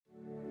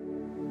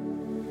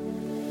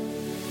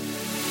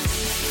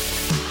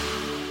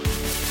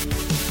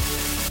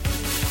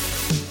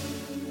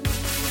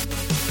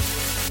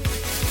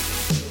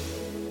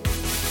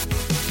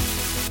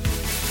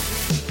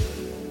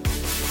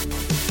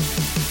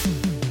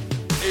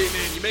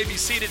may be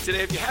seated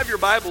today. If you have your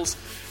Bibles,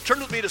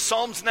 turn with me to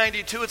Psalms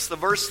 92. It's the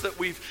verse that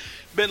we've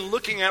been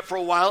looking at for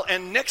a while.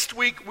 And next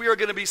week, we are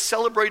going to be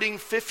celebrating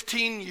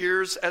 15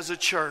 years as a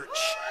church.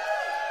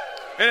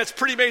 And it's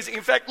pretty amazing.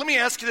 In fact, let me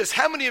ask you this.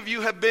 How many of you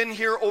have been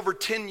here over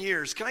 10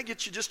 years? Can I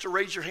get you just to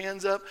raise your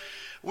hands up?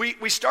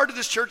 We started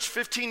this church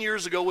 15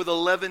 years ago with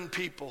 11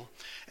 people.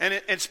 And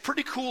it's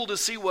pretty cool to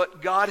see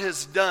what God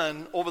has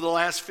done over the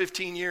last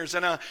 15 years.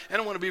 And I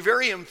want to be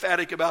very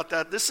emphatic about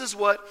that. This is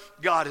what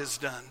God has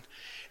done.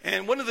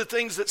 And one of the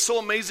things that's so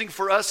amazing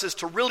for us is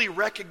to really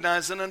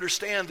recognize and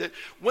understand that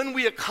when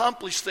we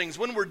accomplish things,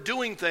 when we're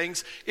doing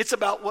things, it's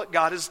about what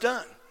God has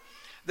done.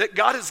 That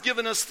God has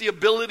given us the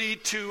ability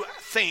to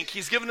think.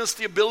 He's given us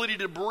the ability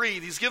to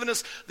breathe. He's given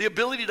us the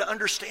ability to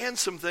understand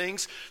some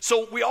things.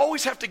 So we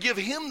always have to give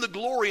Him the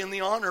glory and the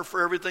honor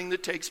for everything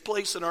that takes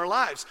place in our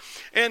lives.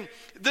 And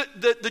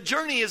the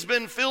journey has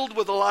been filled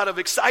with a lot of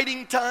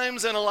exciting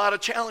times and a lot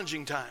of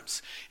challenging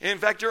times. And in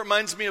fact, it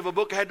reminds me of a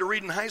book I had to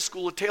read in high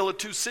school, A Tale of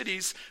Two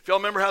Cities. If y'all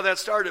remember how that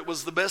started, it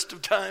was the best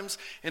of times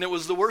and it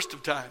was the worst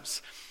of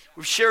times.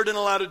 We've shared in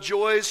a lot of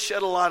joys,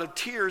 shed a lot of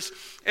tears.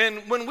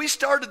 And when we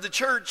started the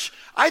church,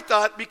 I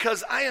thought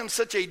because I am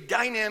such a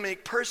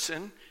dynamic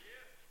person,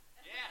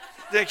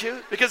 thank you,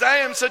 because I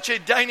am such a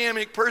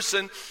dynamic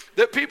person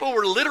that people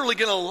were literally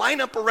going to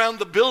line up around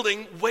the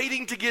building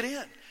waiting to get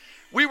in.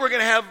 We were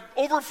going to have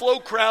overflow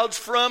crowds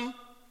from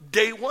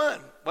day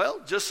one. Well,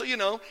 just so you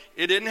know,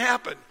 it didn't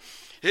happen.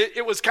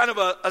 It was kind of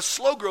a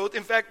slow growth.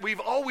 In fact,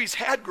 we've always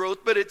had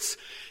growth, but it's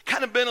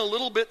kind of been a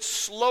little bit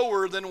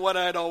slower than what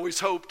I'd always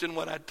hoped and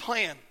what I'd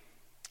planned.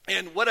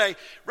 And what I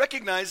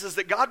recognize is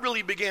that God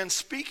really began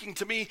speaking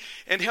to me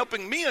and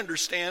helping me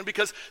understand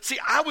because, see,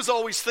 I was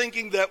always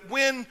thinking that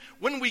when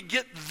we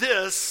get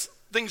this,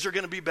 things are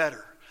going to be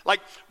better. Like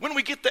when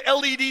we get the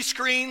LED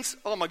screens,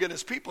 oh my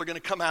goodness, people are going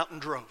to come out in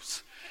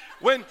droves.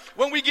 When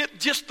we get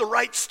just the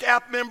right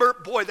staff member,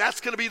 boy,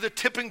 that's going to be the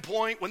tipping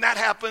point. When that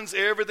happens,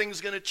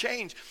 everything's going to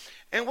change.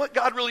 And what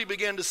God really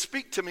began to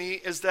speak to me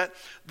is that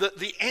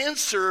the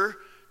answer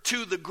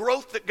to the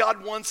growth that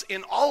God wants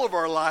in all of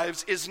our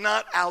lives is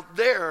not out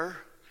there,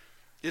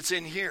 it's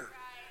in here.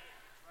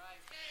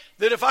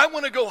 That if I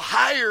want to go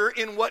higher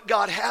in what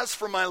God has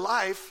for my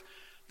life,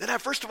 then I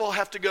first of all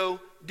have to go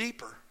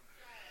deeper.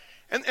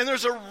 And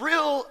there's a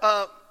real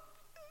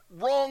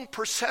wrong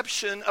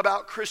perception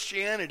about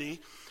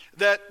Christianity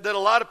that a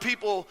lot of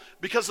people,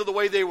 because of the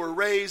way they were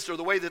raised or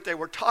the way that they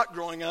were taught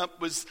growing up,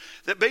 was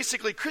that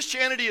basically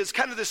Christianity is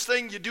kind of this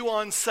thing you do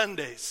on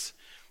Sundays.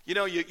 You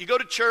know, you go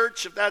to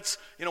church, if that's,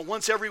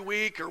 once every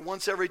week or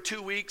once every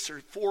 2 weeks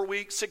or 4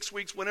 weeks, 6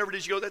 weeks, whenever it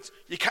is you go,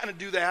 you kind of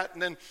do that.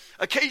 And then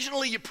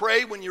occasionally you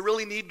pray when you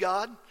really need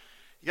God.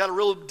 You got a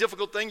real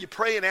difficult thing, you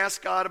pray and ask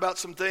God about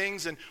some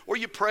things, or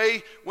you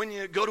pray when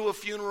you go to a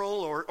funeral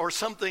or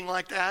something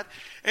like that.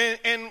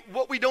 And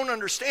what we don't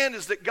understand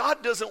is that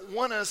God doesn't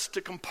want us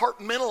to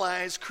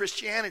compartmentalize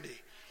Christianity.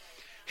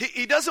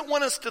 He doesn't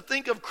want us to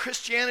think of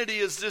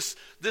Christianity as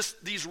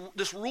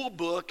this rule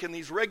book and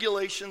these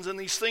regulations and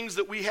these things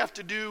that we have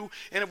to do.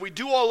 And if we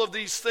do all of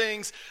these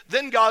things,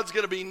 then God's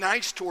going to be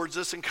nice towards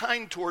us and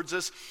kind towards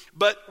us.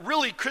 But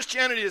really,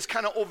 Christianity is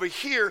kind of over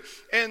here,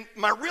 and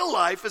my real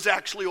life is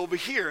actually over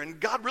here. And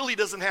God really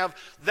doesn't have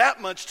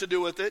that much to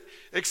do with it,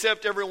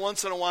 except every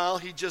once in a while,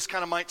 He just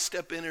kind of might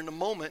step in a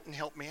moment and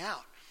help me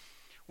out.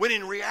 When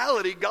in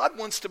reality, God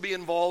wants to be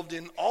involved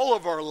in all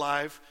of our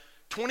life,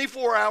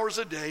 24 hours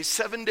a day,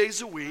 7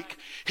 days a week.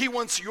 He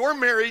wants your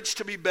marriage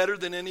to be better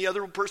than any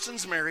other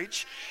person's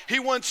marriage. He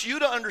wants you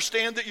to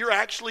understand that you're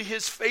actually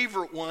His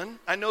favorite one.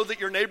 I know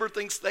that your neighbor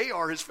thinks they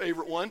are His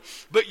favorite one,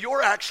 but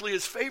you're actually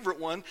His favorite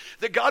one.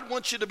 That God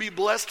wants you to be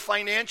blessed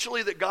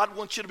financially, that God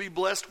wants you to be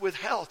blessed with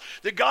health,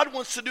 that God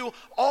wants to do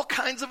all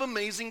kinds of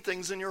amazing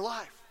things in your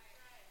life.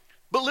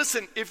 But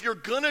listen, if you're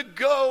going to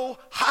go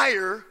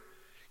higher,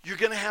 you're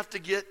going to have to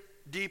get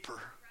deeper.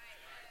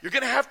 You're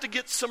going to have to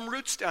get some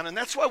roots down. And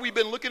that's why we've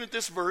been looking at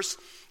this verse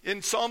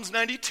in Psalms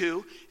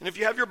 92. And if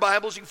you have your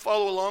Bibles, you can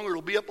follow along, or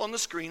it'll be up on the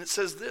screen. It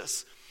says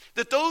this,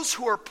 that those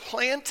who are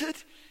planted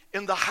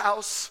in the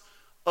house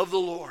of the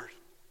Lord,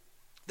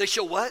 they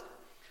shall what?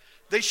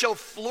 They shall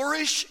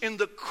flourish in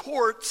the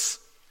courts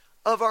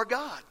of our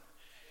God.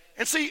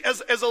 And see,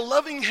 as a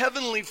loving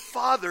heavenly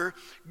Father,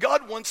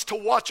 God wants to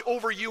watch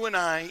over you and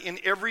I in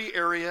every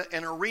area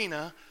and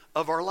arena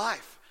of our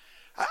life.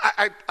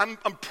 I'm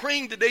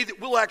praying today that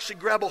we'll actually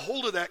grab a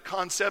hold of that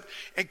concept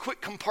and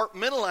quit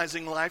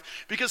compartmentalizing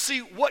life. Because see,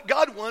 what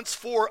God wants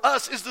for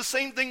us is the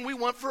same thing we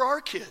want for our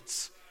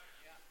kids.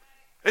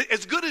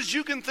 As good as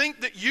you can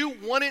think that you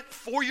want it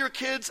for your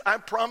kids, I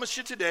promise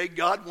you today,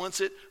 God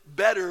wants it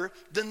better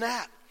than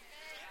that.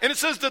 And it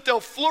says that they'll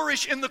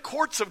flourish in the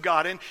courts of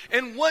God.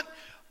 And what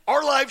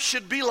our lives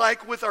should be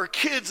like with our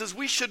kids is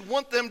we should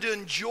want them to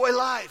enjoy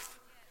life.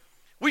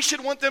 We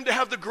should want them to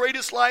have the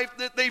greatest life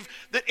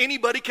that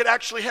anybody could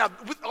actually have.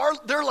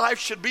 Their life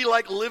should be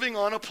like living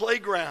on a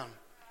playground.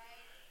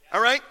 All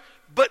right?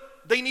 But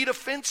they need a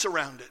fence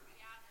around it.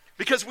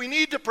 Because we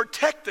need to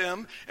protect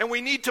them, and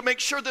we need to make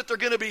sure that they're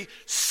going to be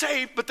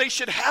safe, but they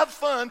should have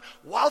fun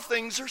while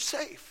things are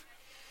safe.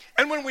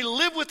 And when we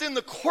live within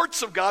the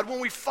courts of God, when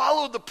we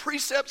follow the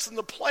precepts and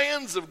the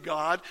plans of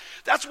God,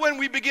 that's when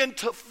we begin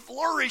to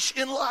flourish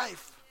in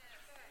life.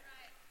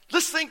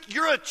 Let's think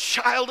you're a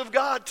child of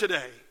God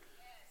today.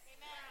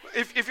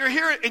 If you're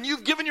here and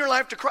you've given your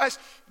life to Christ,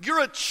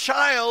 you're a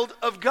child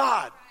of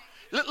God.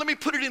 Let me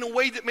put it in a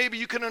way that maybe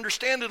you can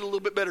understand it a little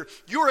bit better.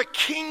 You're a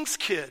king's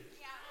kid.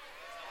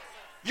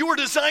 You were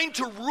designed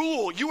to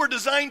rule. You were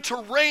designed to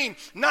reign,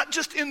 not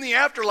just in the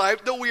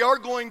afterlife, though we are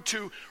going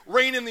to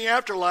reign in the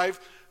afterlife.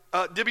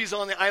 Dibby's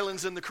on the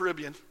islands in the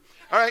Caribbean.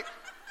 All right?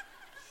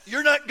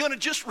 You're not going to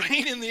just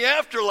reign in the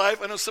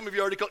afterlife. I know some of you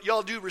already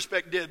y'all do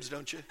respect dibs,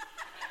 don't you?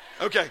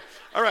 Okay.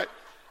 All right.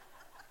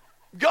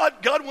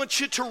 God wants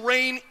you to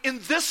reign in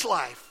this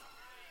life.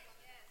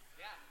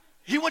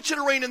 He wants you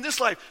to reign in this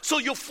life. So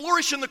you'll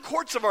flourish in the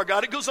courts of our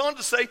God. It goes on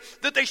to say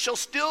that they shall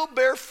still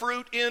bear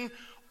fruit in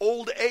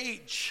old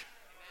age.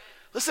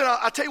 Listen,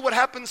 I'll tell you what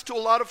happens to a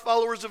lot of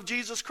followers of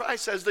Jesus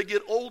Christ as they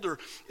get older.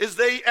 As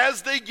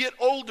they get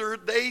older,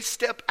 they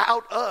step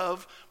out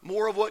of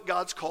more of what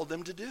God's called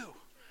them to do.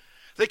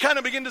 They kind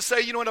of begin to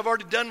say, you know what, I've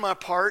already done my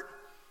part.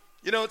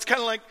 You know, it's kind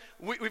of like,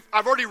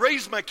 I've already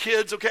raised my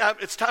kids, okay,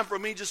 it's time for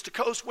me just to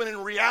coast, when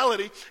in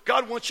reality,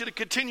 God wants you to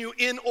continue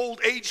in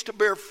old age to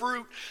bear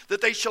fruit, that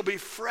they shall be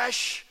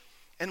fresh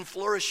and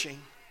flourishing.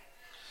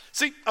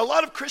 See, a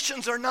lot of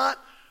Christians are not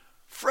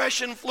fresh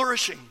and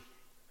flourishing.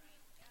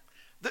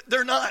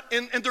 They're not,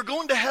 and they're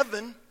going to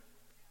heaven,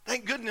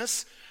 thank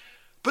goodness,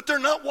 but they're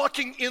not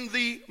walking in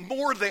the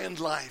more than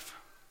life.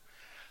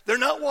 They're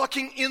not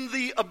walking in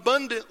the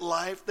abundant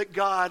life that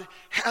God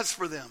has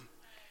for them.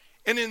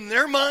 And in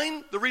their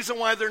mind, the reason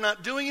why they're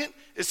not doing it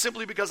is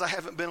simply because I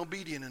haven't been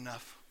obedient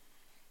enough.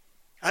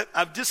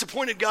 I've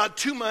disappointed God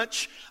too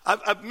much.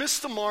 I've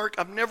missed the mark.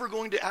 I'm never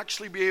going to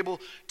actually be able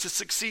to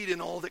succeed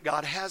in all that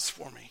God has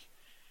for me.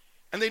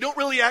 And they don't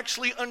really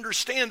actually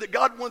understand that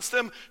God wants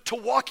them to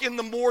walk in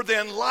the more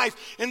than life.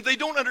 And they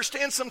don't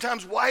understand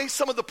sometimes why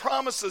some of the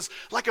promises,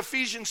 like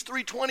Ephesians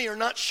 3:20, are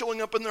not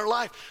showing up in their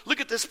life.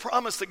 Look at this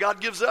promise that God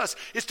gives us.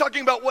 It's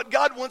talking about what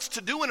God wants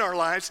to do in our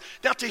lives.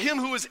 Now, to him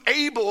who is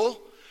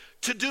able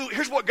to do,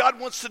 here's what God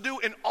wants to do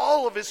in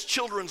all of his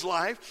children's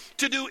life,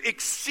 to do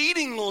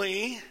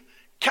exceedingly,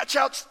 catch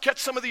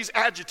some of these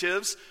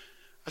adjectives.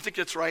 I think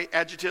that's right,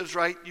 adjectives,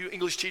 right? You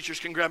English teachers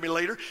can grab me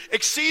later.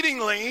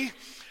 Exceedingly,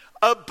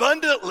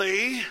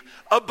 abundantly,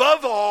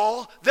 above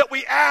all that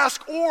we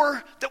ask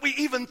or that we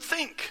even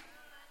think.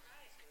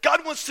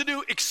 God wants to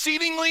do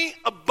exceedingly,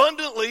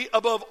 abundantly,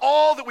 above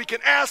all that we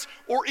can ask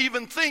or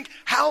even think.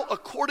 How?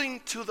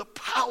 According to the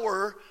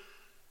power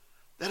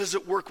that is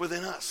at work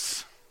within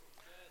us.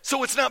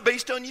 So it's not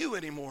based on you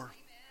anymore.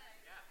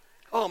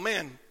 Oh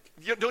man,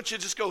 don't you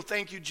just go,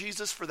 thank you,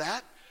 Jesus, for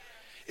that?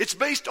 It's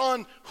based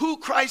on who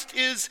Christ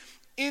is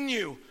in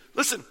you.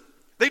 Listen,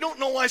 they don't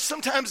know why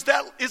sometimes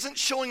that isn't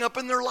showing up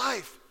in their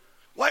life.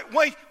 Why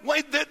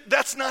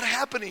that's not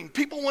happening.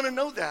 People want to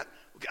know that.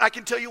 I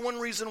can tell you one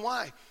reason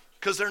why.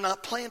 Because they're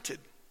not planted.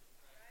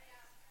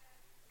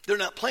 They're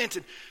not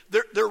planted.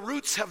 Their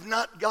roots have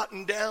not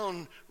gotten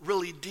down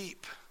really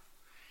deep.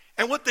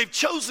 And what they've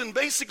chosen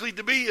basically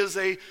to be is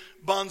a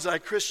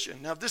bonsai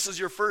Christian. Now, if this is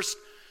your first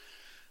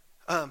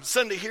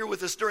Sunday here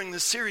with us during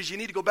this series, you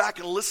need to go back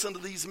and listen to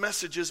these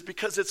messages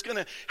because it's going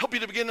to help you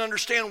to begin to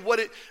understand what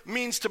it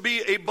means to be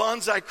a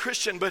bonsai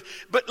Christian. But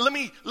let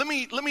me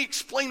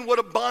explain what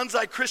a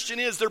bonsai Christian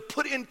is. They're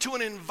put into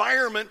an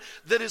environment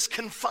that is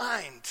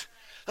confined.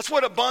 That's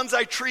what a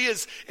bonsai tree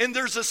is. And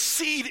there's a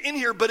seed in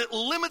here, but it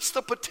limits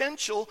the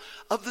potential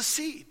of the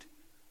seed.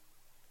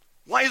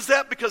 Why is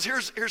that? Because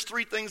here's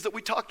three things that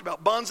we talked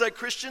about. Bonsai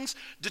Christians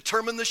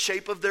determine the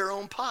shape of their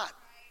own pot.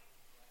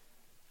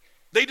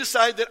 They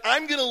decide that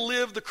I'm going to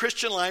live the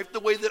Christian life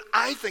the way that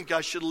I think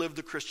I should live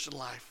the Christian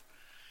life.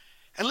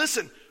 And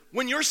listen,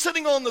 when you're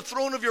sitting on the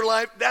throne of your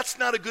life, that's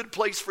not a good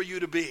place for you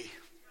to be.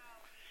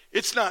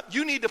 It's not.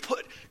 You need to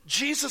put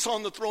Jesus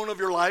on the throne of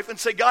your life and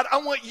say, God, I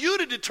want you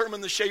to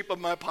determine the shape of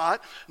my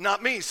pot,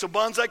 not me. So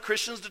bonsai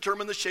Christians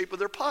determine the shape of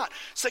their pot.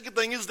 Second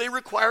thing is they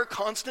require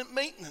constant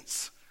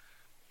maintenance.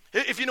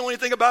 If you know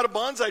anything about a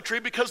bonsai tree,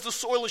 because the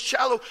soil is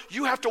shallow,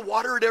 you have to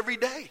water it every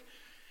day.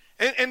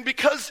 And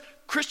because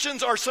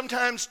Christians are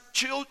sometimes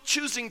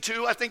choosing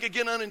to, I think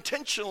again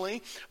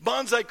unintentionally,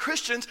 bonsai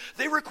Christians,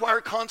 they require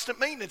constant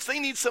maintenance. They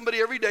need somebody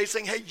every day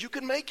saying, hey, you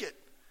can make it.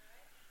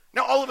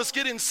 Now, all of us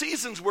get in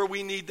seasons where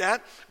we need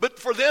that, but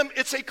for them,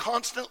 it's a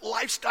constant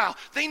lifestyle.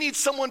 They need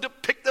someone to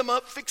pick them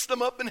up, fix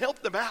them up, and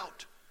help them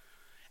out.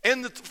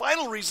 And the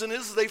final reason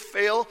is they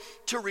fail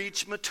to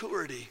reach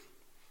maturity.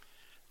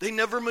 They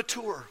never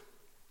mature.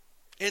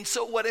 And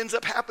so what ends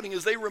up happening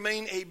is they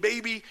remain a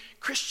baby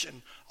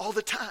Christian all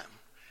the time.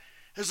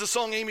 There's a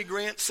song Amy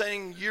Grant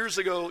sang years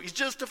ago. He's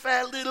just a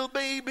fat little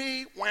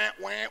baby. Wah,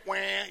 wah,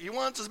 wah. He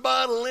wants his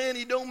bottle and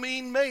he don't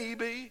mean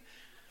maybe.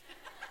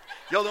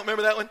 Y'all don't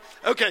remember that one?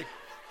 Okay.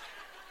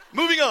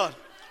 Moving on.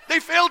 They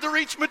failed to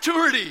reach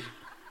maturity.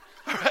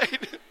 All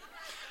right.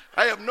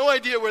 I have no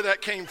idea where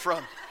that came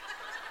from.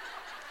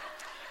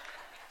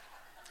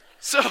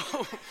 So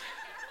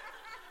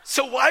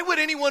why would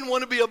anyone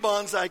want to be a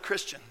bonsai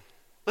Christian?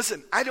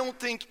 Listen, I don't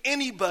think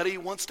anybody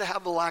wants to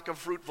have a lack of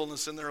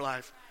fruitfulness in their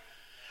life.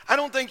 I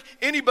don't think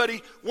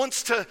anybody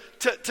wants to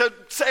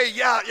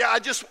say,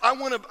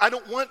 I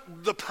don't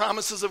want the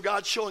promises of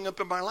God showing up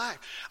in my life.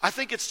 I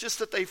think it's just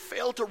that they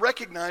fail to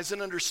recognize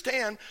and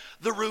understand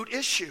the root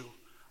issue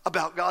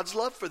about God's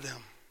love for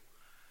them.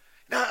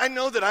 Now, I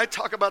know that I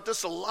talk about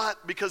this a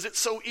lot because it's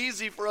so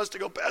easy for us to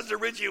go, Pastor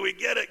Richie, we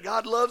get it.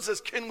 God loves us.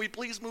 Can we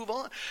please move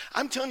on?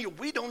 I'm telling you,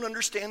 we don't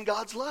understand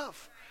God's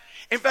love.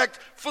 In fact,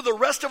 for the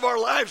rest of our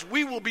lives,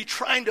 we will be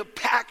trying to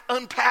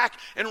unpack,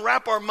 and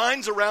wrap our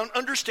minds around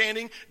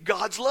understanding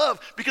God's love.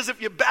 Because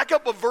if you back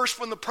up a verse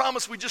from the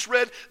promise we just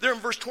read there in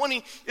verse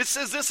 20, it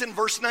says this in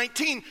verse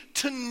 19,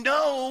 to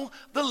know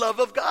the love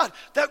of God.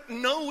 That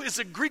know is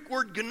a Greek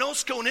word,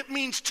 gnosko, and it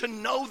means to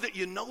know that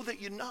you know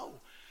that you know.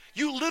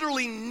 You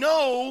literally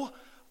know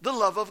the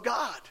love of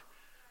God.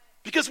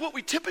 Because what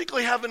we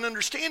typically have an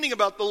understanding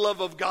about the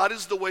love of God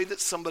is the way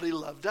that somebody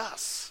loved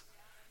us.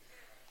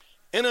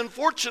 And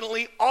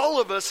unfortunately, all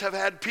of us have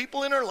had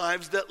people in our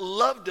lives that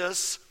loved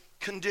us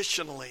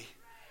conditionally.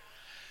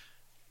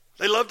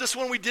 They loved us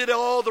when we did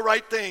all the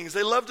right things.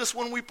 They loved us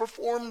when we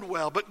performed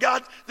well. But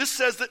God, this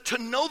says that to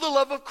know the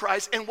love of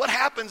Christ, and what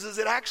happens is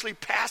it actually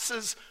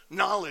passes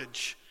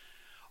knowledge.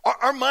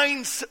 Our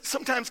minds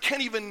sometimes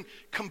can't even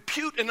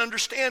compute and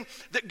understand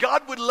that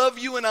God would love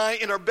you and I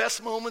in our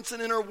best moments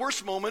and in our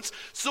worst moments.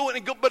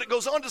 But it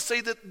goes on to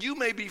say that you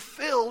may be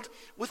filled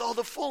with all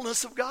the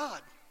fullness of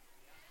God.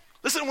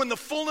 Listen, when the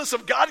fullness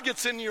of God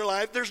gets in your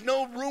life, there's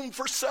no room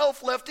for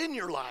self left in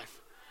your life.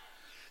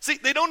 See,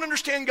 they don't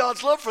understand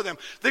God's love for them.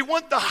 They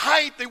want the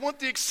height, they want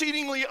the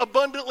exceedingly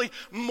abundantly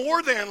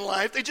more than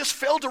life. They just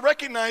fail to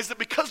recognize that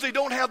because they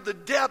don't have the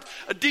depth,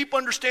 a deep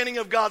understanding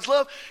of God's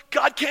love,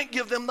 God can't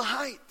give them the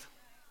height.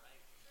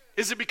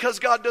 Is it because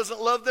God doesn't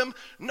love them?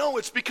 No,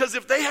 it's because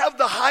if they have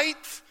the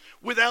height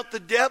without the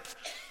depth,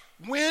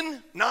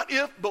 when, not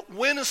if, but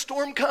when a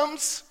storm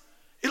comes,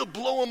 it'll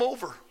blow them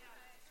over.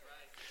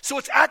 So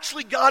it's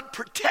actually God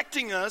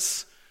protecting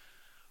us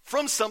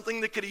from something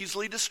that could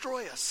easily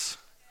destroy us.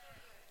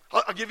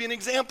 I'll give you an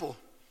example.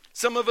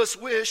 Some of us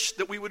wish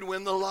that we would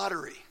win the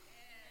lottery.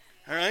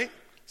 All right?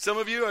 Some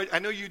of you, I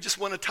know you just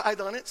want to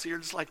tithe on it, so you're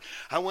just like,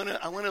 I want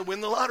to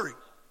win the lottery.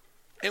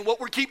 And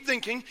what we keep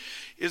thinking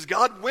is,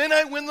 God, when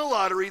I win the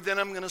lottery, then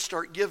I'm going to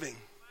start giving.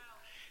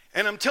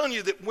 And I'm telling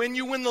you that when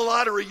you win the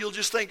lottery, you'll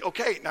just think,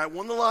 okay, now I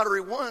won the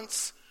lottery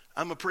once.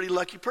 I'm a pretty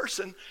lucky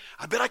person.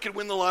 I bet I could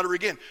win the lottery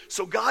again.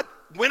 So God,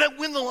 when I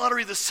win the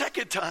lottery the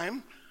second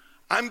time,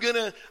 I'm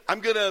gonna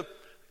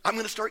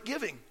start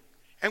giving.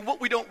 And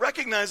what we don't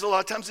recognize a lot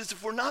of times is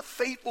if we're not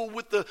faithful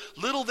with the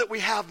little that we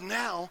have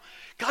now,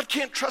 God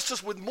can't trust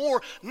us with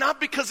more, not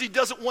because he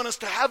doesn't want us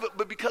to have it,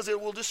 but because it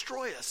will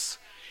destroy us.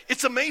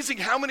 It's amazing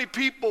how many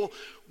people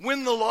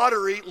win the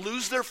lottery,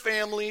 lose their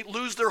family,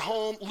 lose their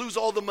home, lose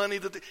all the money.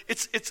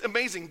 It's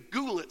amazing.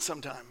 Google it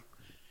sometime.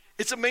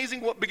 It's amazing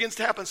what begins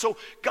to happen. So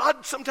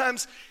God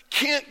sometimes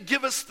can't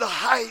give us the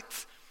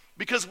height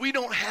because we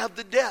don't have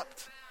the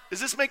depth. Is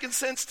this making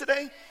sense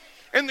today?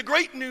 And the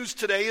great news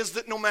today is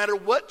that no matter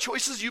what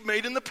choices you've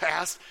made in the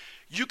past,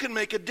 you can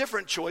make a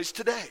different choice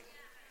today.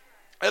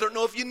 I don't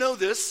know if you know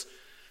this.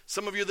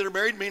 Some of you that are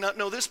married may not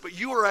know this, but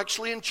you are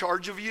actually in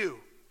charge of you.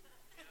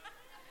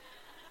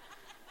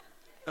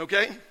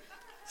 Okay?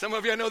 Some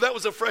of you, I know that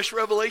was a fresh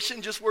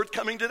revelation just worth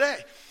coming today.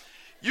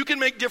 You can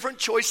make different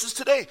choices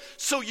today.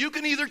 So you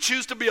can either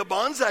choose to be a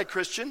bonsai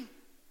Christian,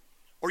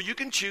 or you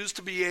can choose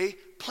to be a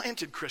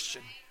planted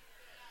Christian.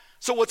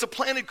 So what's a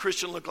planted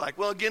Christian look like?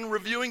 Well, again,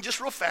 reviewing just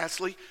real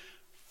fastly,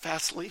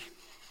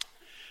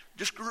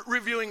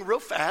 reviewing real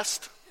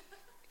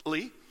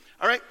fastly.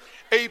 All right?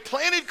 A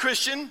planted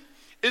Christian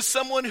is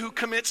someone who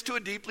commits to a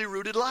deeply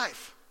rooted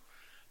life.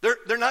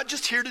 They're not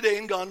just here today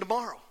and gone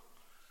tomorrow.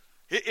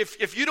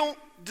 If you don't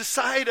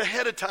decide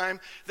ahead of time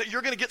that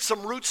you're going to get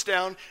some roots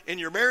down in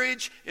your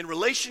marriage, in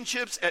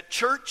relationships, at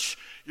church,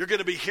 you're going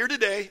to be here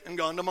today and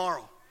gone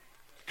tomorrow.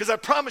 Because I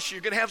promise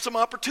you're going to have some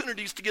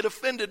opportunities to get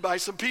offended by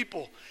some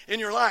people in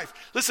your life.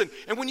 Listen,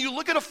 and when you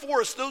look at a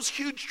forest, those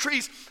huge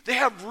trees, they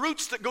have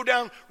roots that go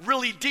down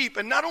really deep.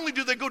 And not only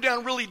do they go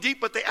down really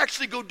deep, but they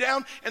actually go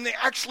down and they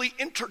actually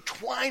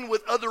intertwine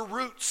with other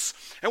roots.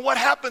 And what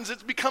happens,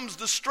 it becomes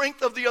the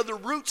strength of the other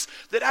roots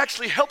that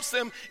actually helps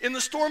them in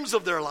the storms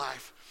of their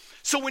life.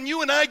 So when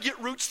you and I get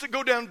roots that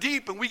go down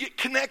deep and we get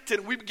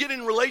connected, we get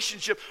in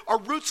relationship, our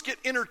roots get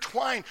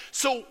intertwined.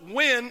 So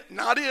when,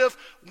 not if,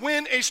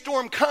 when a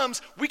storm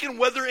comes, we can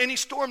weather any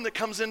storm that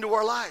comes into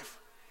our life.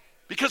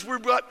 Because we're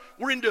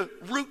into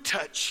root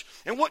touch.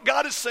 And what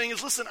God is saying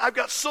is, listen, I've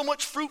got so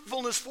much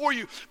fruitfulness for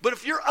you, but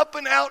if you're up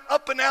and out,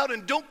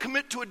 and don't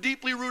commit to a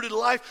deeply rooted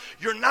life,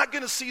 you're not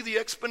going to see the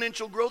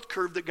exponential growth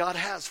curve that God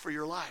has for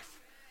your life.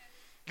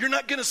 You're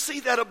not going to see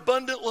that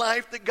abundant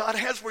life that God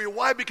has for you.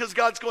 Why? Because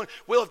God's going,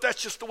 well, if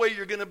that's just the way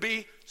you're going to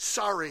be,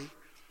 sorry.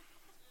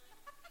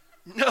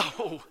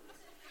 No.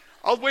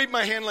 I'll wave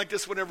my hand like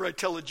this whenever I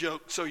tell a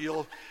joke so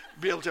you'll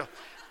be able to.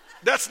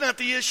 That's not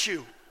the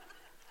issue.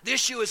 The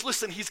issue is,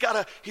 listen, he's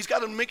got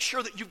to make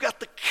sure that you've got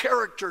the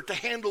character to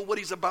handle what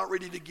he's about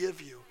ready to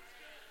give you.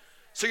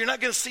 So you're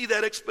not going to see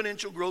that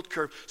exponential growth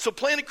curve. So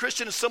planted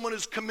Christian is someone who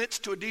commits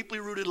to a deeply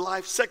rooted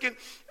life. Second,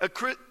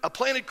 a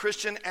planted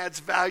Christian adds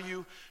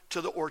value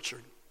to the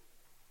orchard.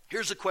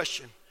 Here's the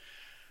question.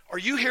 Are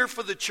you here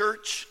for the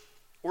church,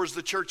 or is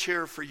the church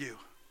here for you?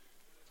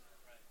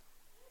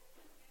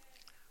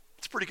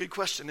 It's a pretty good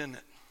question, isn't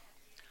it?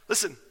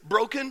 Listen,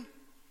 broken,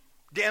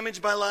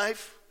 damaged by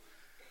life,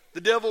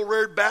 the devil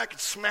reared back and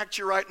smacked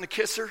you right in the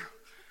kisser.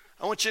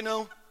 I want you to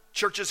know,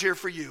 church is here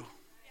for you.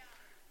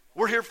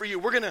 We're here for you.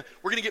 We're gonna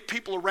get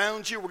people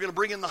around you. We're gonna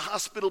bring in the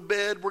hospital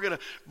bed. We're gonna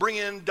bring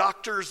in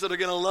doctors that are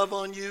gonna love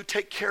on you,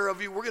 take care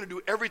of you. We're gonna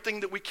do everything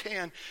that we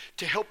can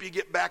to help you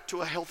get back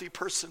to a healthy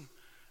person.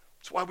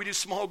 That's why we do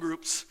small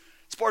groups.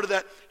 It's part of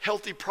that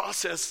healthy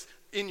process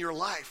in your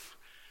life.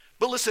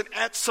 But listen,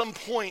 at some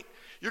point,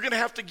 you're gonna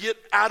have to get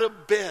out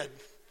of bed.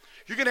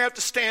 You're going to have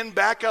to stand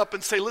back up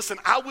and say, listen,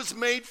 I was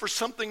made for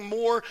something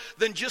more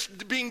than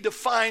just being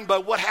defined by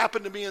what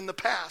happened to me in the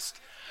past.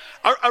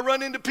 I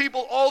run into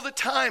people all the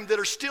time that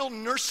are still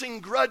nursing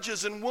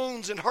grudges and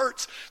wounds and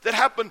hurts that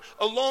happened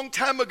a long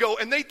time ago,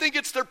 and they think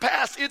it's their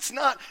past. It's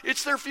not.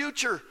 It's their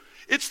future.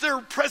 It's their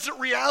present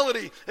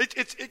reality.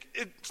 It's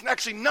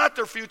actually not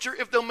their future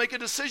if they'll make a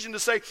decision to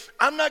say,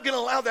 I'm not going to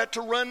allow that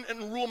to run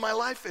and rule my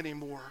life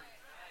anymore.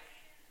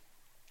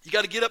 You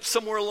got to get up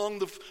somewhere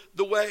along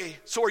the way.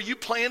 So are you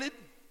planted?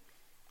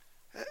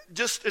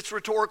 It's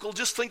rhetorical.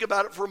 Just think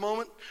about it for a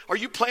moment. Are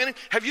you planted?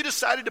 Have you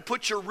decided to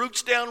put your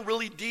roots down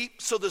really deep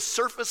so the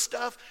surface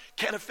stuff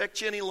can't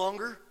affect you any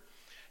longer?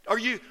 Are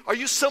you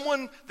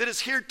someone that is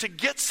here to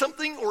get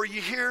something, or are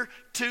you here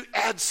to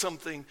add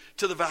something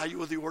to the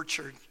value of the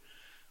orchard?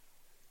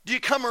 Do you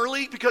come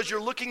early because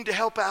you're looking to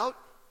help out?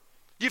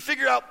 Do you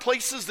figure out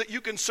places that you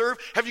can serve?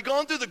 Have you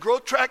gone through the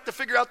growth track to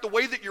figure out the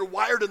way that you're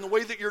wired and the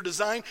way that you're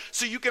designed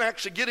so you can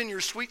actually get in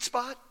your sweet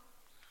spot?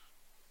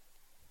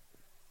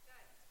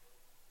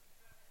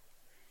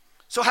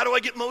 So how do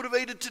I get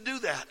motivated to do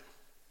that?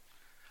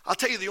 I'll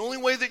tell you, the only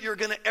way that you're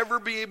going to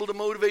ever be able to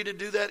motivate to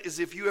do that is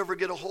if you ever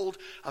get a hold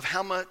of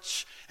how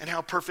much and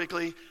how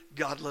perfectly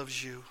God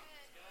loves you.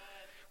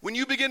 When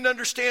you begin to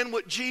understand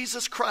what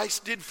Jesus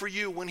Christ did for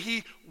you, when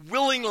he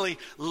willingly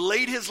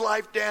laid his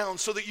life down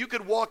so that you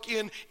could walk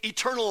in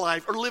eternal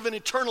life or live an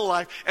eternal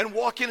life and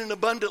walk in an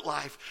abundant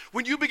life.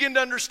 When you begin to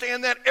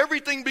understand that,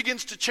 everything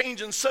begins to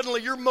change, and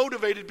suddenly you're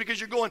motivated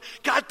because you're going,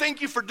 God,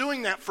 thank you for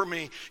doing that for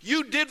me.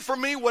 You did for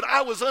me what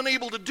I was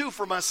unable to do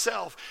for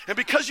myself. And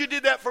because you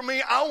did that for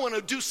me, I want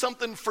to do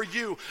something for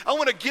you. I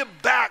want to give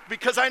back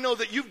because I know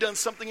that you've done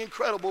something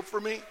incredible for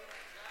me.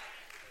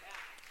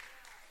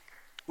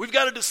 We've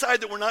got to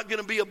decide that we're not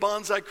going to be a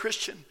bonsai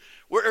Christian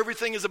where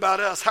everything is about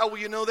us. How will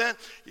you know that?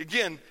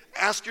 Again,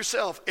 ask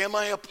yourself, am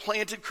I a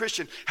planted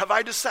Christian? Have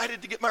I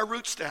decided to get my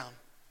roots down?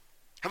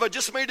 Have I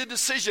just made a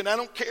decision? I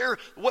don't care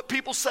what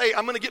people say.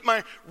 I'm going to get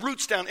my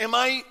roots down. Am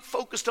I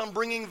focused on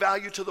bringing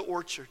value to the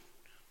orchard?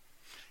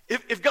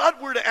 If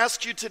God were to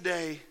ask you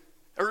today,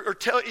 or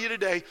tell you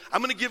today,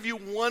 I'm going to give you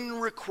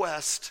one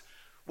request,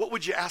 what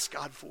would you ask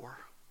God for?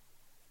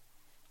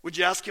 Would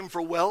you ask him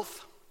for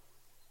wealth?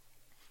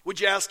 Would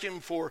you ask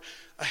him for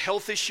a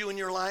health issue in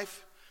your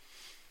life?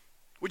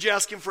 Would you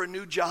ask him for a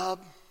new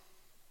job?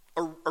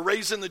 Or a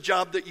raise in the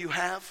job that you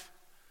have?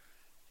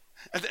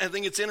 I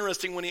think it's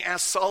interesting when he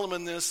asked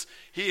Solomon this,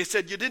 he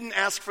said, you didn't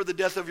ask for the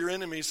death of your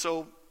enemies,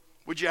 so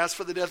would you ask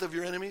for the death of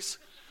your enemies?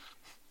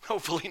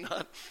 Hopefully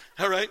not.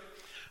 All right.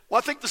 Well,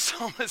 I think the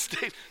psalmist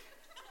did.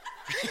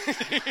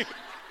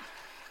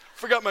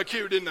 Forgot my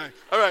cue, didn't I?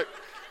 All right.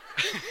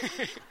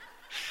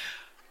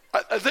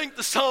 I think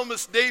the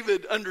psalmist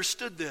David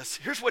understood this.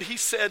 Here's what he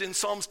said in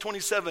Psalms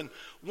 27.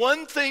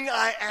 One thing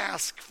I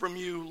ask from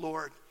you,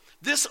 Lord,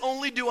 this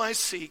only do I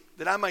seek,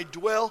 that I might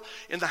dwell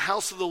in the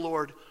house of the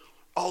Lord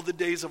all the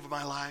days of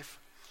my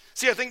life.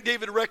 See, I think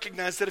David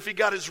recognized that if he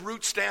got his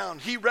roots down,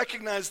 he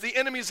recognized the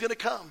enemy is going to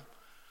come.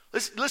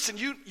 Listen,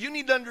 you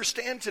need to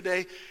understand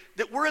today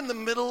that we're in the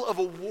middle of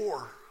a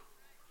war.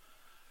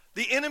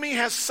 The enemy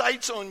has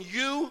sights on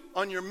you,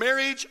 on your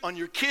marriage, on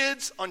your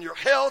kids, on your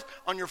health,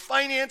 on your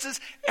finances,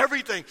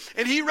 everything.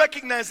 And he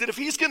recognized that if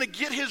he's going to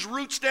get his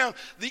roots down,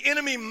 the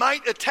enemy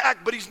might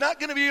attack, but he's not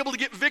going to be able to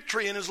get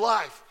victory in his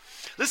life.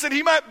 Listen,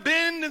 he might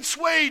bend and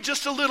sway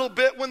just a little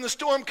bit when the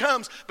storm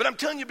comes, but I'm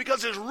telling you,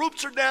 because his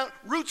roots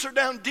are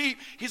down deep,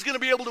 he's going to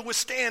be able to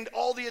withstand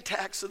all the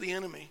attacks of the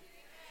enemy.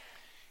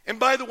 And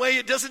by the way,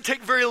 it doesn't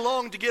take very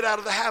long to get out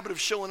of the habit of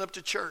showing up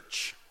to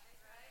church.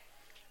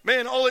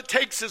 Man, all it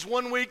takes is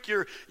 1 week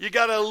you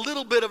got a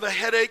little bit of a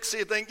headache, so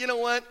you think, you know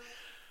what,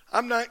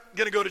 I'm not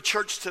going to go to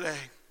church today.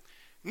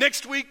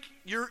 Next week,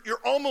 you're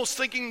almost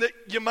thinking that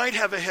you might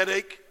have a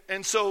headache,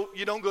 and so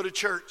you don't go to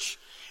church.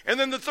 And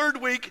then the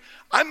third week,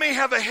 I may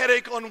have a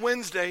headache on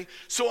Wednesday,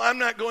 so I'm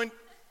not going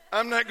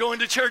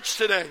to church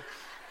today.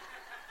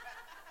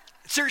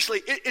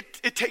 Seriously,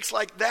 it takes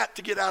like that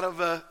to get out of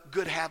a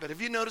good habit. Have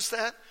you noticed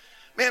that?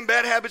 Man,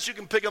 bad habits, you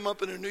can pick them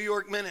up in a New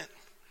York minute.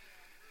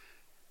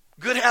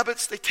 Good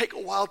habits, they take a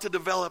while to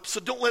develop, so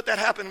don't let that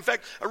happen. In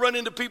fact, I run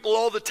into people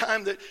all the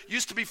time that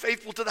used to be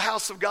faithful to the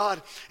house of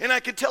God, and I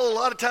can tell a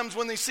lot of times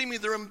when they see me,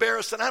 they're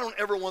embarrassed, and I don't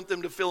ever want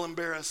them to feel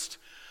embarrassed.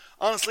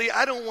 Honestly,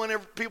 I don't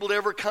want people to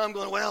ever come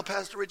going, well,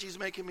 Pastor Richie's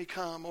making me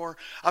come, or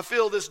I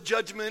feel this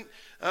judgment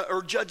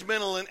or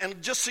judgmental,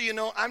 and just so you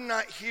know, I'm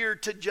not here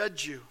to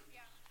judge you.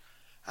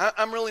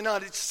 I'm really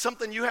not. It's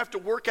something you have to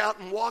work out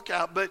and walk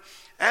out. But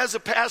as a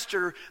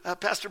pastor,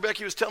 Pastor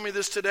Becky was telling me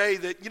this today,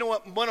 that, you know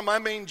what, one of my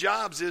main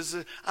jobs is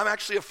I'm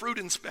actually a fruit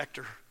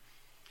inspector.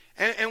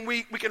 And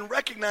we can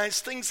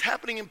recognize things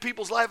happening in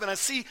people's life, and I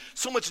see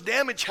so much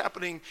damage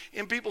happening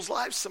in people's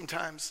lives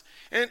sometimes.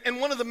 And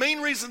one of the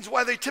main reasons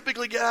why they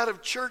typically get out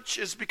of church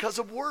is because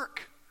of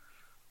work.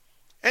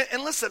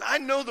 And listen, I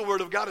know the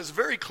Word of God is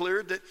very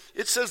clear that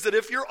it says that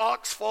if your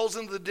ox falls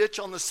into the ditch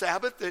on the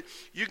Sabbath, that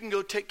you can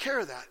go take care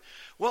of that.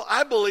 Well,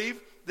 I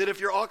believe that if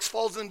your ox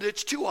falls in the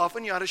ditch too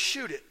often, you ought to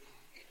shoot it.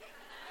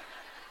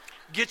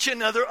 Get you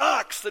another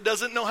ox that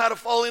doesn't know how to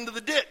fall into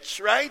the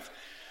ditch, right?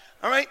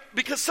 All right?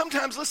 Because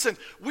sometimes, listen,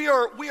 we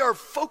are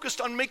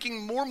focused on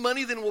making more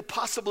money than we'll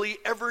possibly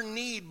ever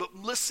need, but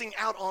missing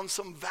out on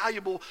some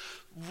valuable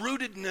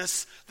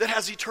rootedness that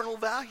has eternal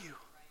value.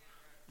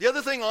 The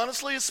other thing,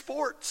 honestly, is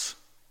sports.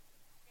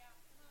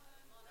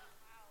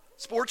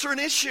 Sports are an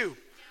issue.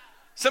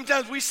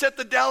 Sometimes we set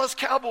the Dallas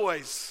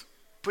Cowboys.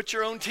 Put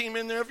your own team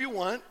in there if you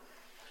want.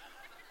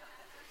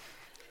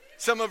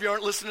 Some of you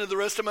aren't listening to the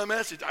rest of my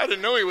message. I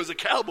didn't know he was a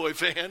Cowboy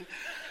fan.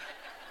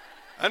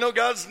 I know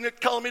God's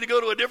calling me to go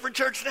to a different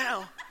church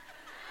now.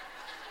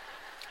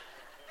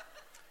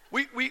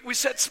 We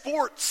set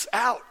sports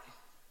out.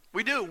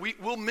 We do.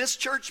 We'll miss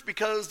church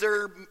because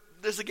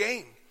there's a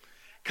game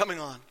coming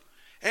on.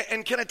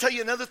 And can I tell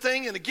you another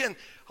thing? And again,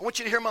 I want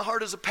you to hear my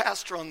heart as a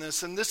pastor on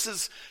this. And this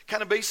is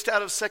kind of based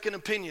out of second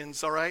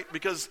opinions, all right?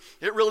 Because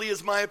it really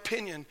is my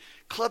opinion.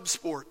 Club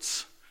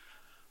sports.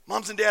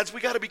 Moms and dads, we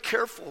got to be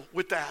careful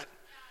with that.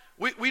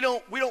 We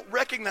don't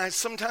recognize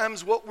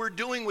sometimes what we're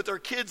doing with our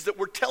kids, that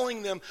we're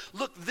telling them,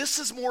 look, this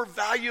is more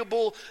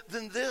valuable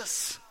than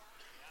this.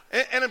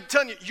 And I'm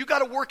telling you, you got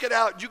to work it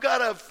out. You got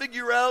to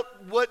figure out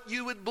what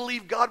you would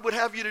believe God would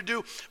have you to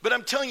do. But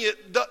I'm telling you,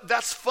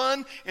 that's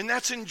fun and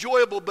that's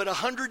enjoyable. But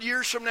 100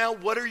 years from now,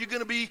 what are you going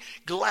to be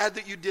glad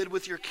that you did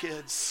with your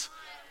kids?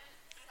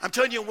 I'm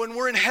telling you, when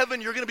we're in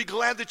heaven, you're going to be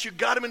glad that you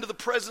got them into the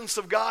presence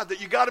of God,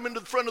 that you got them into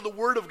the front of the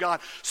Word of God.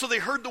 So they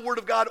heard the Word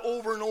of God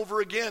over and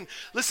over again.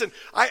 Listen,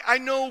 I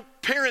know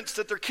parents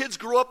that their kids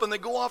grow up and they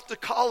go off to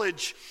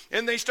college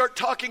and they start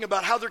talking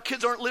about how their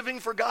kids aren't living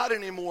for God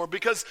anymore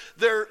because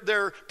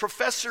their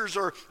professors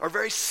are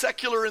very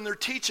secular in their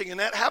teaching, and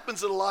that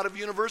happens at a lot of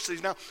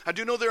universities. Now, I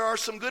do know there are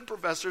some good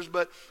professors,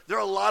 but there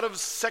are a lot of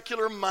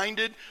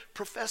secular-minded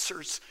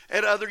professors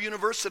at other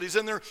universities,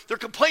 and they're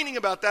complaining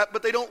about that,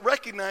 but they don't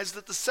recognize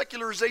that the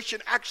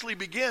secularization actually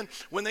began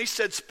when they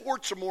said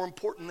sports are more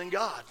important than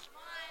God.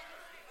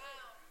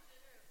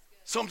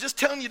 So I'm just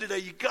telling you today,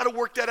 you got to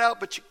work that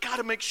out, but you got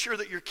to make sure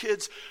that your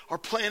kids are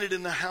planted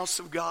in the house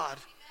of God.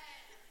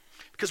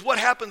 Because what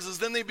happens is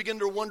then they begin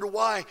to wonder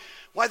why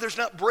there's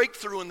not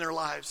breakthrough in their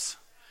lives.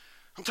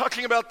 I'm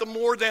talking about the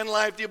more than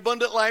life, the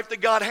abundant life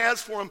that God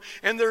has for them,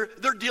 and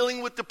they're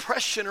dealing with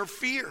depression or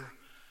fear.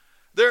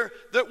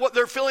 What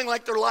they're feeling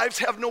like their lives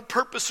have no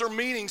purpose or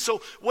meaning.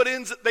 So what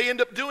they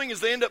end up doing is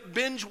they end up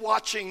binge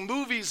watching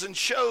movies and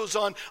shows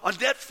on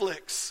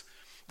Netflix.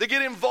 They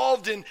get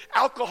involved in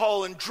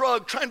alcohol and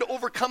drug, trying to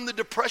overcome the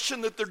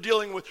depression that they're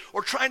dealing with,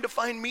 or trying to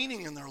find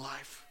meaning in their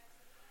life.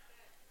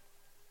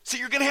 So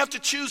you're going to have to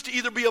choose to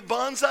either be a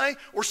bonsai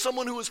or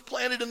someone who is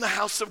planted in the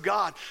house of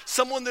God,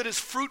 someone that is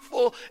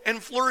fruitful and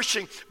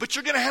flourishing. But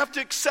you're going to have to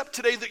accept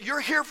today that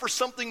you're here for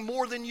something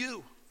more than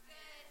you.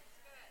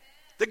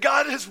 That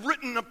God has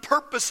written a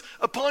purpose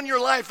upon your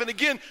life. And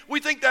again, we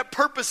think that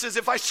purpose is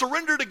if I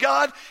surrender to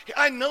God,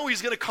 I know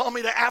He's going to call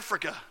me to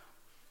Africa.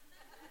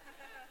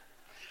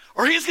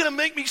 Or He's going to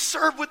make me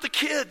serve with the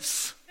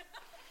kids.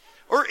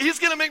 Or He's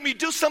going to make me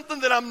do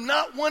something that I'm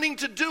not wanting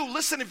to do.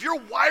 Listen, if you're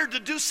wired to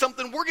do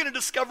something, we're going to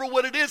discover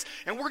what it is,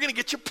 and we're going to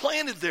get you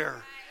planted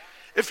there.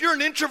 If you're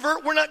an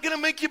introvert, we're not going to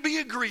make you be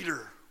a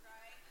greeter.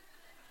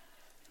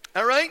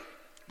 All right?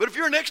 But if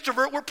you're an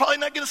extrovert, we're probably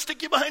not going to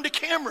stick you behind a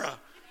camera.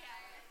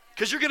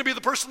 Because you're going to be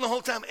the person the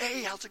whole time,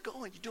 hey, how's it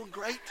going? You doing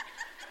great?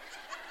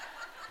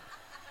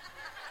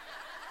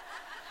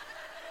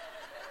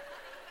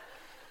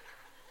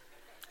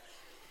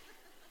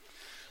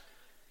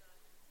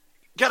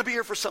 Got to be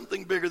here for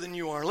something bigger than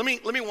you are. Let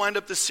me wind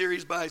up this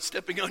series by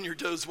stepping on your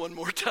toes one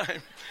more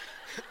time.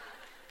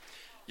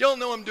 Y'all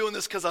know I'm doing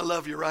this because I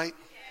love you, right?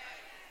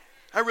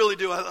 I really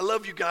do. I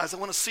love you guys. I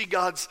want to see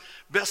God's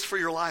best for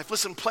your life.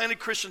 Listen, planted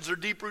Christians are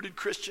deep-rooted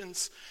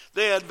Christians.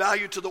 They add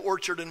value to the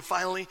orchard, and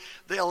finally,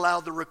 they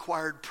allow the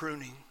required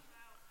pruning.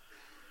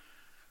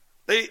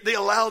 They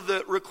allow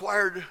the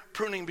required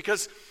pruning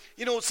because,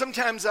 you know,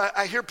 sometimes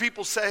I hear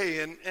people say,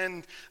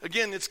 and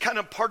again, it's kind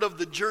of part of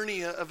the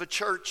journey of a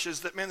church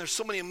is that, man, there's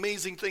so many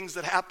amazing things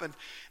that happen.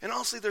 And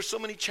honestly, there's so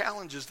many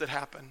challenges that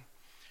happen.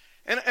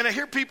 And I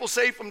hear people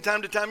say from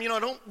time to time, I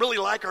don't really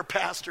like our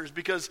pastors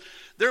because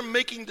they're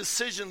making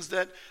decisions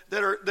that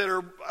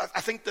are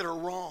I think that are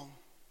wrong.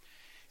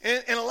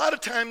 And a lot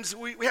of times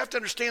we have to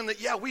understand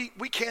that,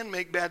 we can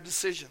make bad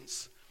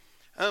decisions.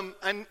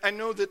 I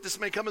know that this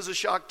may come as a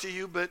shock to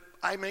you, but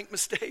I make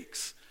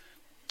mistakes.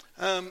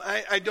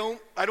 I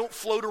don't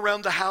float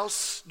around the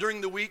house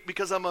during the week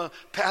because I'm a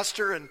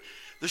pastor and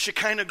the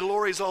Shekinah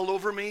glory is all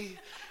over me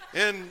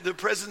and the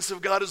presence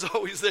of God is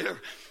always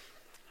there.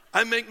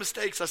 I make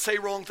mistakes. I say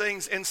wrong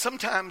things. And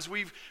sometimes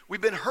we've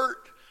been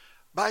hurt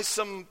by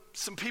some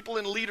people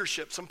in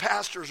leadership, some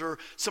pastors or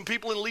some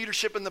people in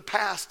leadership in the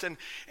past. And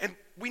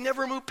we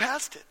never move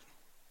past it.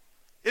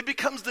 It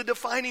becomes the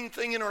defining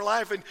thing in our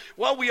life. And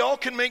while we all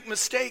can make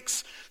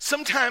mistakes,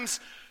 sometimes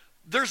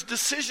there's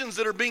decisions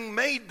that are being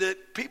made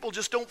that people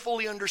just don't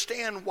fully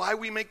understand why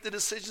we make the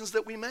decisions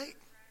that we make.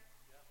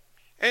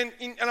 And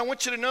I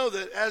want you to know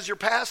that as your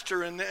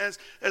pastor and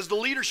as the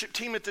leadership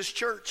team at this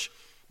church,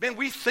 man,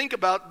 we think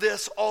about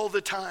this all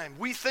the time.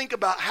 We think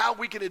about how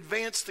we can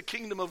advance the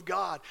kingdom of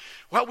God,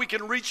 how we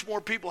can reach more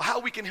people,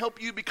 how we can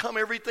help you become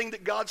everything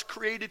that God's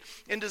created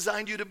and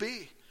designed you to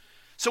be.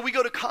 So we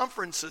go to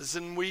conferences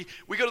and we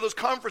go to those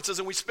conferences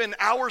and we spend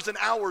hours and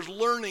hours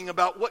learning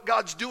about what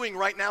God's doing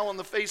right now on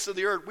the face of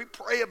the earth. We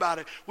pray about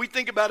it. We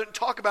think about it and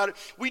talk about it.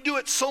 We do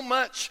it so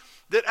much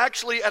that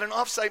actually at an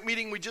offsite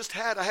meeting we just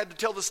had, I had to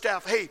tell the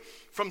staff, hey,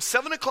 from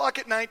 7 o'clock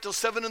at night till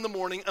 7 in the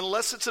morning,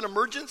 unless it's an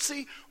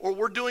emergency or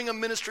we're doing a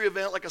ministry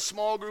event like a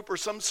small group or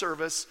some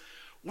service,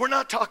 we're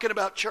not talking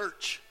about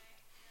church.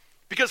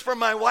 Because for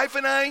my wife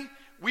and I,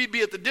 we'd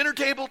be at the dinner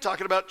table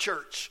talking about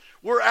church.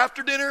 We're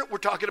after dinner, we're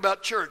talking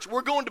about church.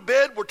 We're going to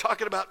bed, we're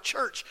talking about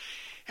church.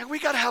 And we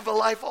got to have a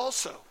life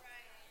also.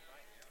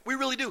 We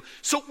really do.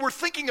 So we're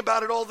thinking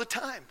about it all the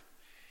time.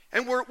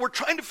 And we're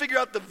trying to figure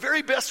out the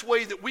very best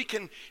way that we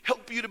can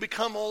help you to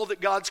become all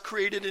that God's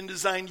created and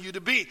designed you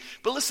to be.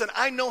 But listen,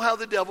 I know how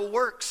the devil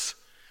works.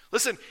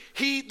 Listen,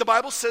 the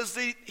Bible says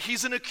that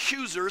he's an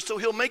accuser, so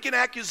he'll make an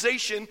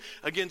accusation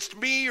against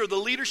me or the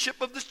leadership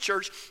of this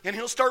church, and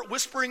he'll start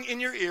whispering in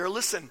your ear,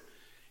 listen,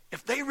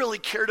 if they really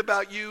cared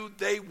about you,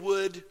 they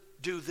would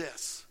do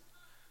this.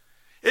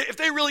 If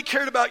they really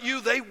cared about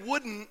you, they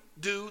wouldn't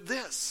do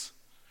this.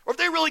 Or if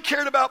they really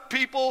cared about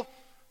people,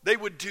 they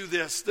would do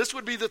this. This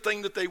would be the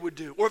thing that they would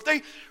do. Or if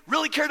they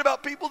really cared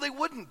about people, they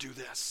wouldn't do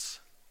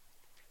this.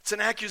 It's an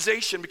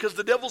accusation because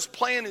the devil's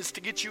plan is to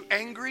get you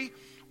angry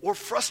or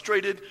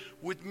frustrated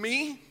with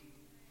me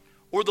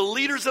or the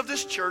leaders of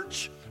this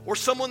church or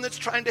someone that's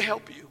trying to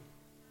help you.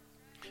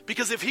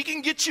 Because if he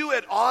can get you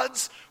at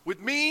odds with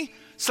me,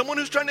 someone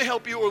who's trying to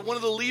help you, or one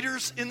of the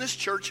leaders in this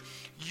church,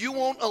 you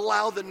won't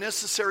allow the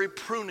necessary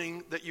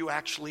pruning that you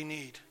actually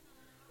need.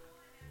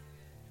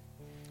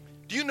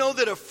 Do you know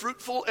that a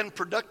fruitful and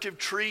productive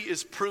tree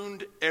is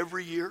pruned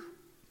every year?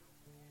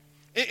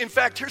 In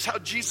fact, here's how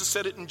Jesus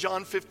said it in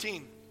John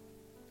 15.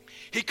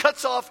 He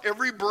cuts off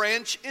every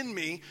branch in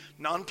me,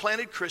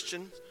 non-planted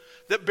Christian,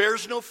 that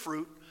bears no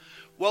fruit,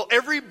 while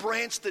every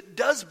branch that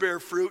does bear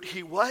fruit,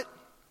 he what?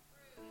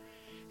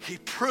 He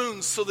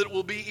prunes so that it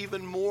will be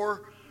even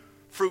more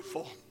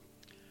fruitful.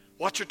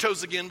 Watch your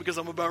toes again because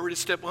I'm about ready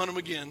to step on them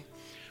again.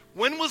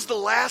 When was the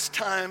last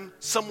time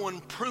someone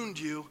pruned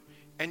you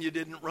and you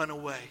didn't run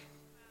away?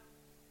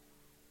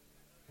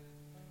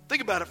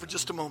 Think about it for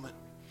just a moment.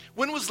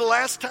 When was the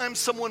last time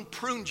someone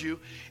pruned you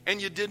and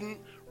you didn't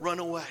run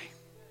away?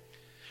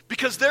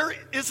 Because there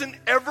isn't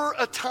ever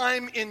a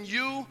time in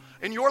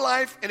your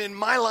life and in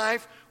my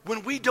life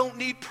when we don't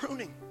need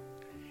pruning.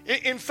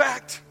 In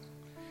fact,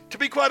 to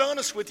be quite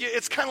honest with you,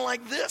 it's kind of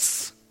like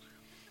this.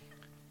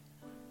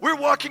 We're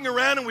walking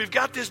around and we've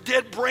got this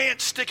dead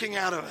branch sticking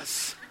out of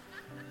us.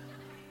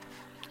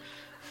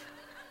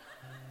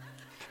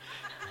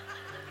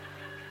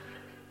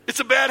 It's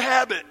a bad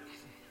habit.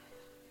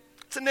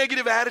 It's a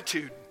negative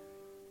attitude.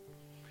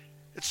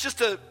 It's just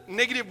a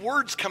negative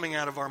words coming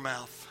out of our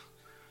mouth.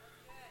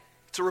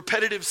 It's a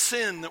repetitive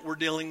sin that we're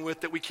dealing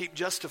with that we keep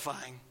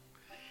justifying.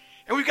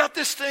 And we've got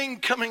this thing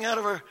coming out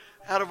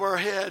of our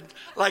head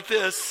like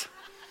this.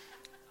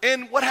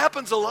 And what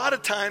happens a lot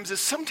of times is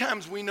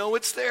sometimes we know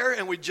it's there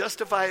and we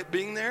justify it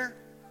being there.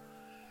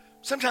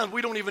 Sometimes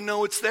we don't even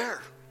know it's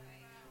there.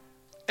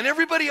 And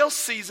everybody else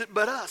sees it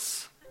but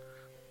us.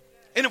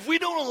 And if we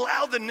don't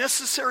allow the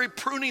necessary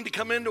pruning to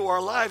come into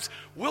our lives,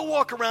 we'll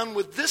walk around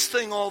with this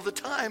thing all the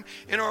time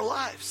in our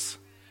lives.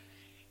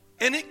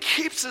 And it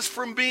keeps us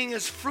from being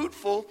as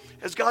fruitful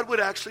as God would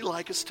actually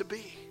like us to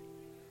be.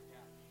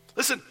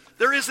 Listen,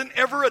 there isn't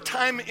ever a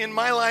time in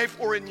my life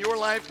or in your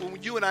life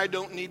when you and I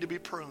don't need to be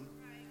pruned.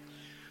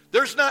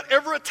 There's not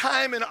ever a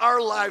time in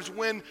our lives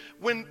when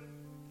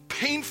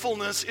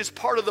painfulness is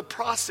part of the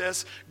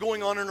process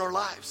going on in our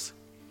lives.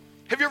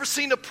 Have you ever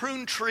seen a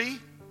pruned tree?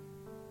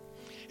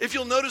 If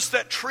you'll notice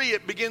that tree,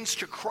 it begins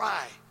to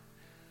cry.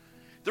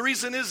 The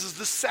reason is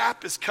the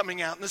sap is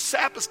coming out. And the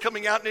sap is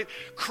coming out and it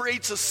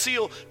creates a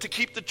seal to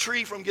keep the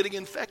tree from getting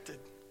infected.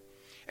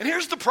 And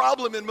here's the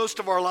problem in most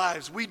of our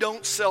lives. We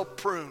don't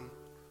self-prune.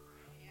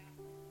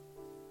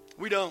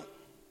 We don't.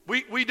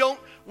 We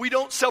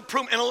don't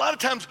self-prune. And a lot of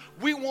times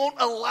we won't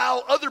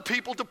allow other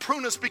people to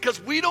prune us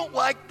because we don't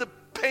like the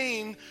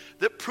pain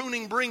that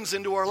pruning brings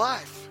into our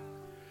life.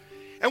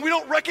 And we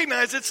don't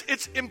recognize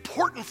it's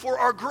important for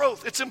our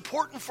growth. It's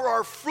important for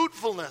our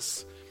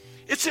fruitfulness.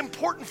 It's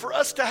important for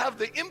us to have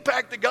the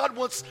impact that God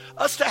wants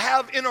us to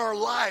have in our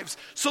lives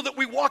so that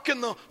we walk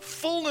in the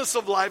fullness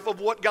of life of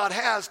what God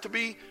has to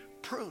be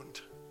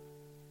pruned.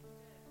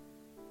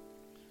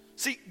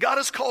 See, God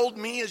has called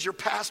me as your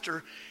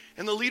pastor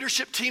and the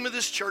leadership team of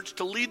this church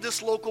to lead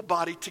this local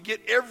body to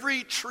get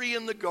every tree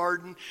in the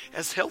garden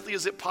as healthy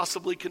as it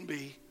possibly can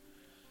be.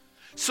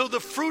 So the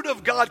fruit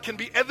of God can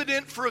be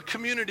evident for a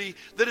community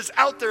that is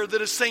out there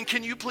that is saying,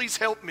 can you please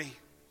help me?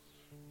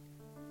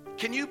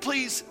 Can you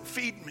please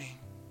feed me?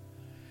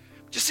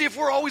 Just see, if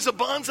we're always a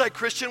bonsai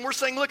Christian, we're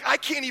saying, look, I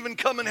can't even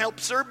come and help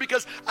serve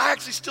because I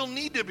actually still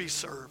need to be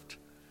served.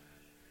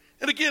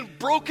 And again,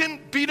 broken,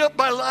 beat up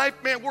by life,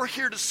 man, we're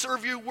here to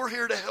serve you. We're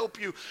here to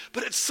help you.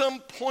 But at some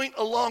point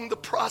along the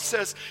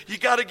process, you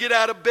got to get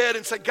out of bed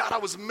and say, God, I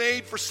was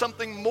made for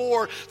something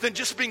more than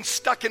just being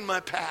stuck in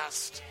my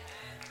past.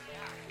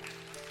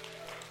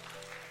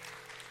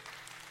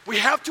 We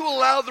have to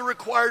allow the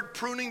required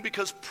pruning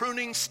because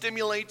pruning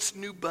stimulates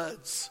new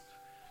buds.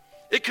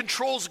 It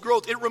controls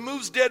growth. It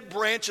removes dead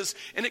branches,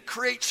 and it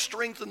creates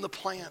strength in the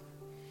plant.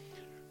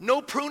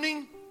 No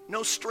pruning,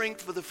 no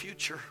strength for the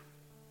future.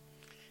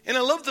 And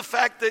I love the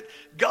fact that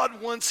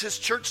God wants his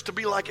church to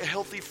be like a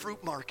healthy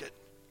fruit market.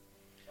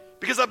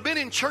 Because I've been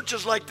in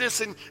churches like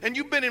this, and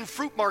you've been in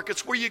fruit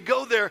markets where you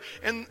go there,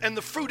 and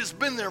the fruit has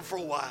been there for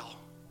a while.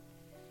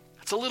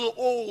 It's a little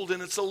old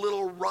and it's a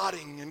little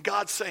rotting. And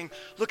God's saying,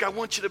 look, I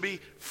want you to be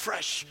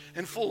fresh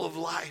and full of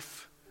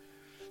life.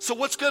 So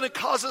what's going to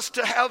cause us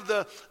to have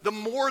the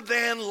more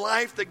than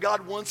life that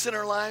God wants in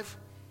our life?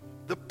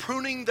 The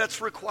pruning that's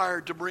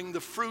required to bring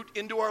the fruit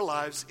into our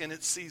lives in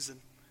its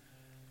season.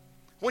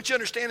 I want you to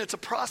understand it's a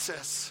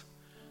process.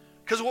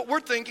 Because what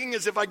we're thinking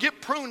is if I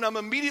get pruned, I'm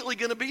immediately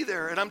going to be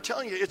there. And I'm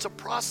telling you, it's a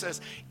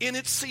process. In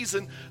its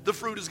season, the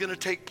fruit is going to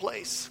take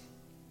place.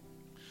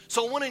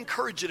 So I want to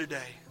encourage you today.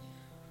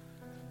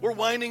 We're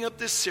winding up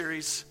this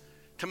series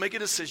to make a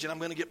decision. I'm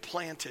going to get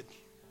planted.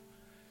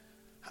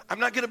 I'm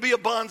not going to be a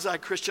bonsai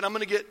Christian. I'm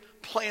going to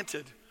get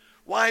planted.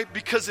 Why?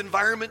 Because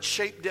environments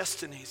shape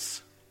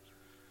destinies.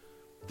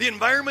 The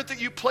environment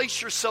that you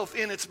place yourself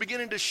in, it's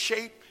beginning to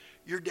shape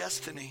your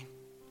destiny.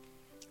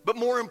 But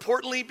more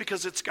importantly,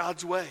 because it's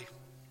God's way.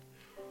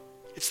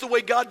 It's the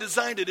way God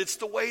designed it. It's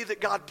the way that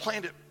God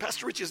planned it.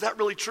 Pastor Richie, is that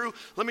really true?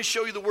 Let me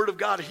show you the word of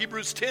God.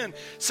 Hebrews 10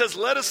 says,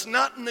 let us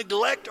not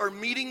neglect our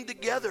meeting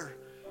together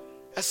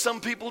as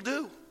some people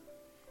do.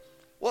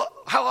 Well,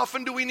 how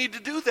often do we need to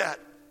do that?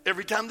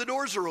 Every time the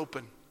doors are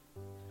open.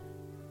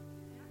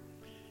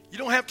 You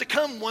don't have to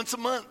come once a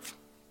month.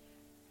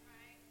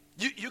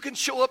 You can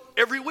show up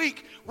every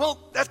week. Well,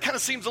 that kind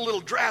of seems a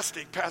little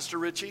drastic, Pastor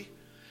Richie.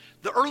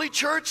 The early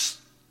church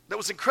that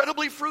was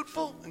incredibly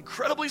fruitful,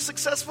 incredibly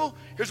successful,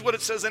 here's what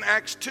it says in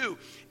Acts 2.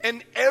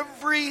 And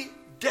every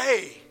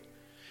day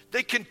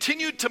they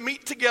continued to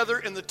meet together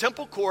in the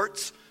temple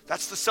courts.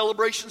 That's the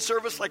celebration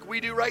service like we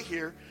do right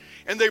here.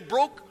 And they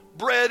broke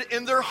bread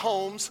in their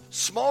homes,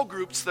 small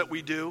groups that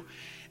we do,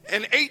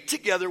 and ate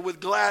together with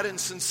glad and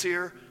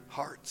sincere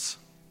hearts.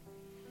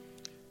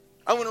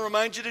 I want to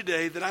remind you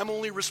today that I'm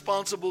only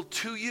responsible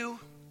to you,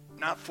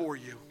 not for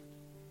you.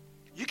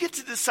 You get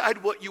to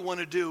decide what you want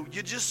to do.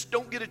 You just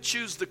don't get to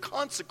choose the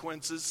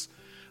consequences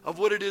of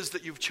what it is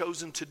that you've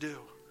chosen to do.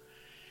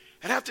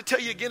 And I have to tell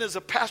you again, as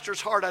a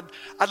pastor's heart,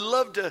 I'd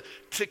love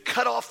to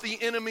cut off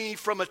the enemy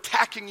from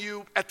attacking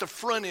you at the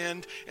front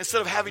end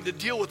instead of having to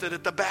deal with it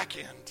at the back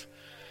end.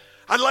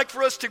 I'd like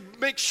for us to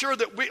make sure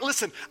that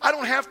listen, I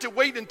don't have to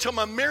wait until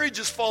my marriage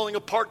is falling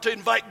apart to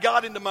invite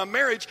God into my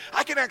marriage.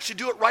 I can actually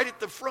do it right at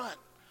the front.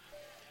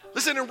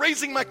 Listen, in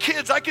raising my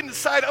kids, I can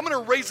decide I'm going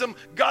to raise them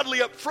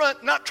godly up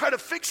front, not try to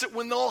fix it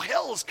when all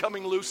hell is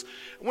coming loose,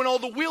 when all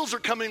the wheels are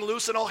coming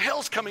loose and all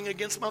hell's coming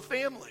against my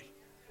family.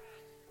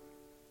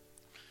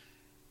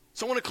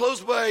 So I want to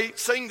close by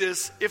saying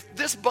this. If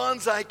this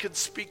bonsai could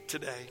speak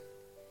today,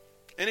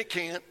 and it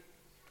can't,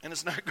 and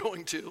it's not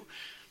going to,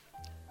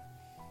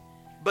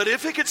 but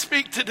if it could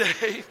speak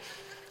today,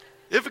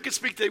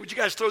 would you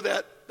guys throw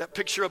that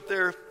picture up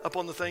there, up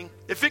on the thing?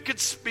 If it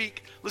could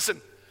speak, listen,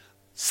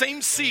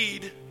 same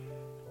seed,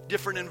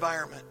 different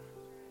environment.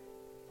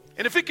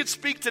 And if it could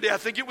speak today, I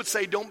think it would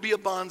say, don't be a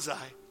bonsai.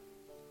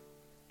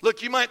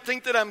 Look, you might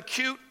think that I'm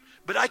cute,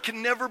 but I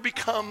can never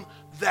become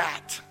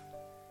that.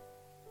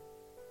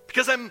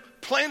 Because I'm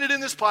planted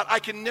in this pot, I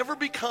can never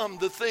become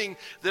the thing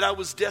that I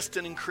was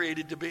destined and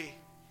created to be.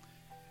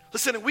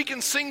 Listen, we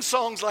can sing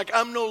songs like,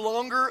 I'm no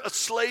longer a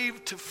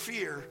slave to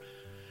fear,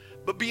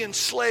 but be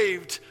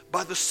enslaved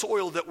by the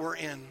soil that we're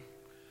in.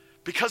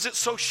 Because it's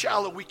so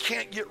shallow, we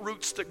can't get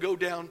roots that go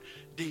down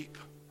deep.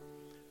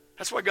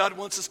 That's why God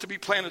wants us to be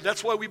planted.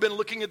 That's why we've been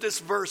looking at this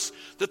verse,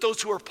 that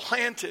those who are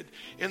planted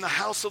in the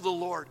house of the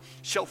Lord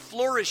shall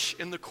flourish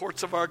in the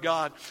courts of our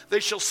God. They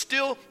shall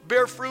still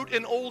bear fruit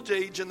in old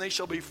age, and they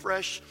shall be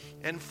fresh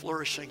and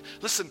flourishing.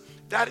 Listen,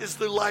 that is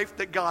the life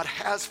that God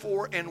has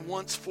for and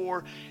wants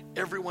for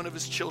every one of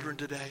his children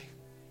today.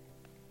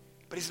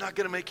 But he's not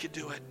going to make you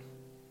do it.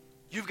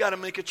 You've got to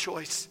make a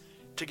choice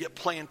to get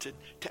planted,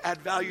 to add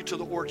value to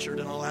the orchard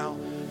and allow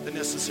the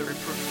necessary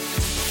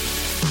pruning.